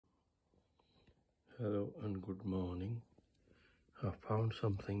Hello and good morning. I found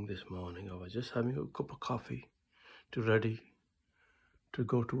something this morning. I was just having a cup of coffee ready to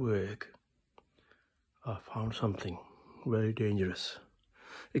go to work. I found something very dangerous.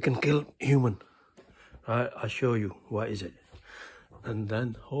 It can kill human. I'll show you what is it. And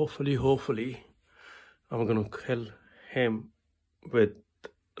then hopefully I'm gonna kill him with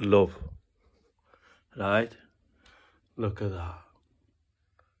love. Right? Look at that.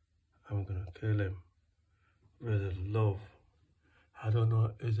 I'm gonna kill him with love. I don't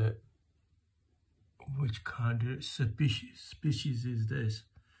know which kind of species is this,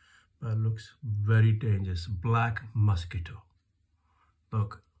 but it looks very dangerous. Black mosquito.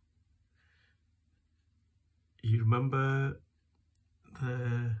 Look, you remember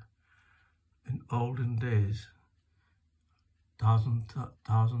in olden days, thousands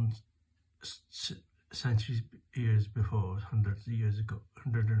centuries years before, hundred years ago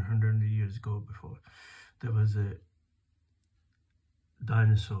before, there was a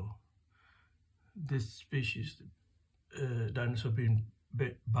dinosaur. This species, dinosaur being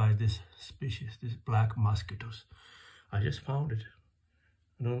bit by this species, this black mosquitoes. I just found it.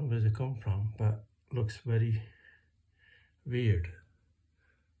 I don't know where they come from, but looks very weird.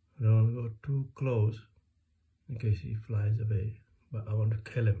 I don't want to go too close in case he flies away, but I want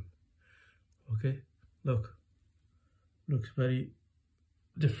to kill him. Okay, look, looks very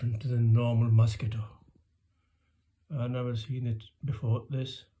different than normal mosquito. I've never seen it before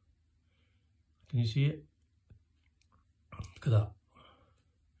this. Can you see it? Look at that.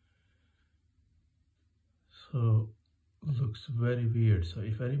 So it looks very weird. So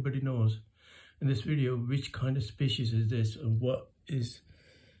if anybody knows in this video which kind of species is this and what is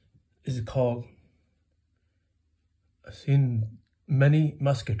it called? I've seen many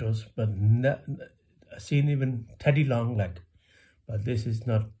mosquitoes, but I've seen even teddy long leg, but this is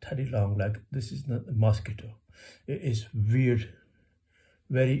not teddy long leg. This is not a mosquito. It is weird,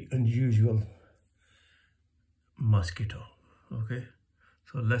 very unusual mosquito. Okay,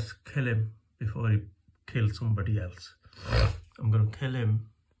 so let's kill him before he kills somebody else. I'm gonna kill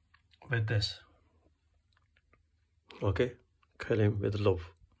him with this. Okay, kill him with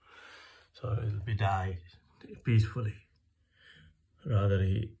love, so he'll be died peacefully, rather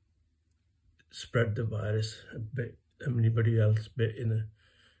he spread the virus a bit anybody else bit in a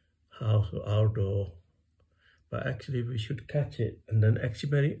house or outdoor. But actually we should catch it and then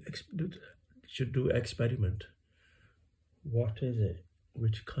should do experiment. What is it?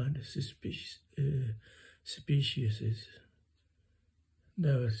 Which kind of species is?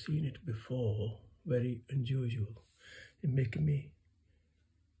 Never seen it before. Very unusual. It's making me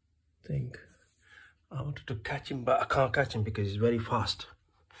think. I wanted to catch him, but I can't catch him because he's very fast.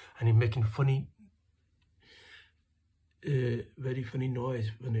 And he's making funny, very funny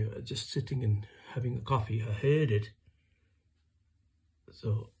noise when I was just sitting and having a coffee. I heard it.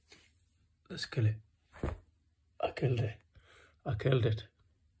 So let's kill it. I killed it.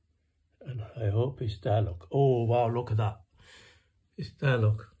 And I hope it's there. Look. Oh wow, look at that. It's there,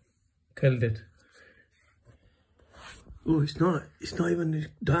 look. Killed it. Oh, it's not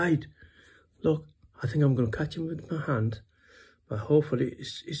even died. Look, I think I'm gonna catch him with my hand. But hopefully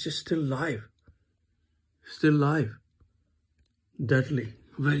it's just still live. Still live. Deadly.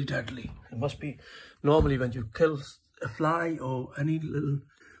 Very deadly. It must be normally when you kill a fly or any little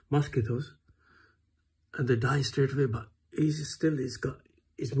mosquitoes and they die straight away, but he's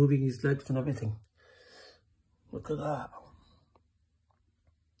moving his legs and everything. Look at that.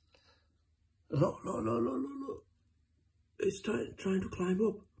 Look. It's trying to climb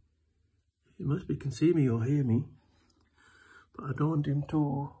up. He can see me or hear me, but I don't want him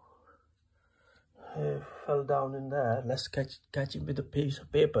to fell down in there. Let's catch him with a piece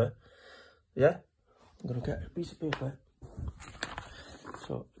of paper. Yeah, I'm gonna get a piece of paper.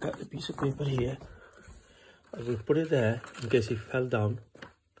 So got the piece of paper here. I will put it there in case he fell down.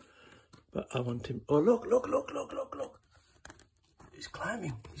 But I want him. Oh look! He's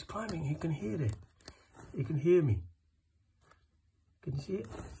climbing. He can hear it. He can hear me. Can you see it?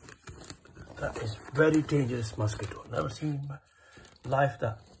 That is very dangerous mosquito. Never seen in my life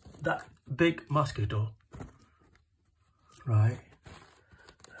that big mosquito. Right.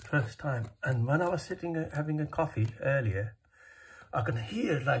 First time. And when I was sitting having a coffee earlier, I can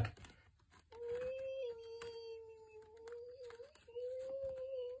hear like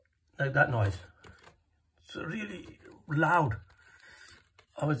that noise. It's really loud.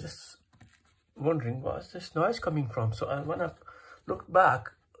 I was just wondering, where's this noise coming from? So when I looked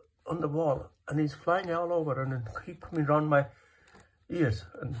back on the wall, and he's flying all over and then keep coming around my ears,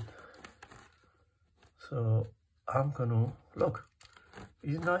 and so I'm gonna look.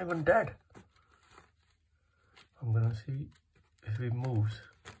 He's not even dead. I'm gonna see if it moves.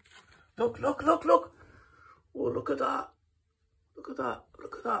 Look, look, look, look. Oh, look at that. Look at that.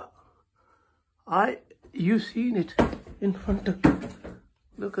 Look at that. You seen it in front of,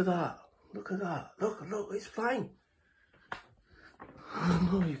 look at that. Look at that. Look, look, it's flying. Oh,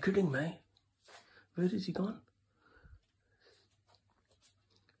 no, you're kidding me. Where is he gone?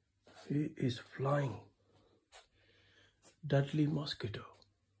 He is flying. Deadly mosquito.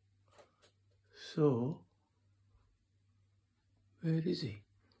 So, where is he?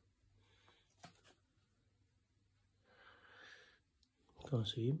 Can't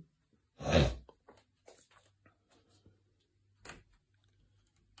see him.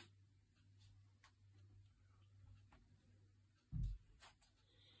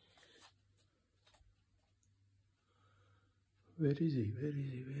 Where is he? Where is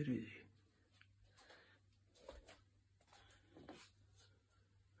he? Where is he?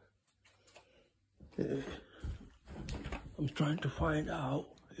 I'm trying to find out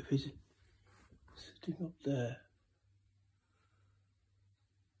if he's sitting up there.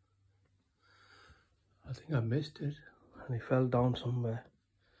 I think I missed it and he fell down somewhere.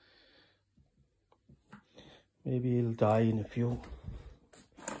 Maybe he'll die in a few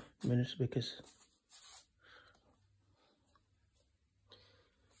minutes because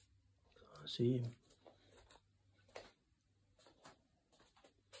I can't see him.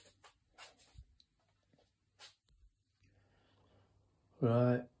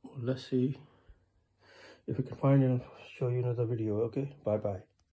 Right, well, let's see if we can find him. Show you another video. Okay, bye bye.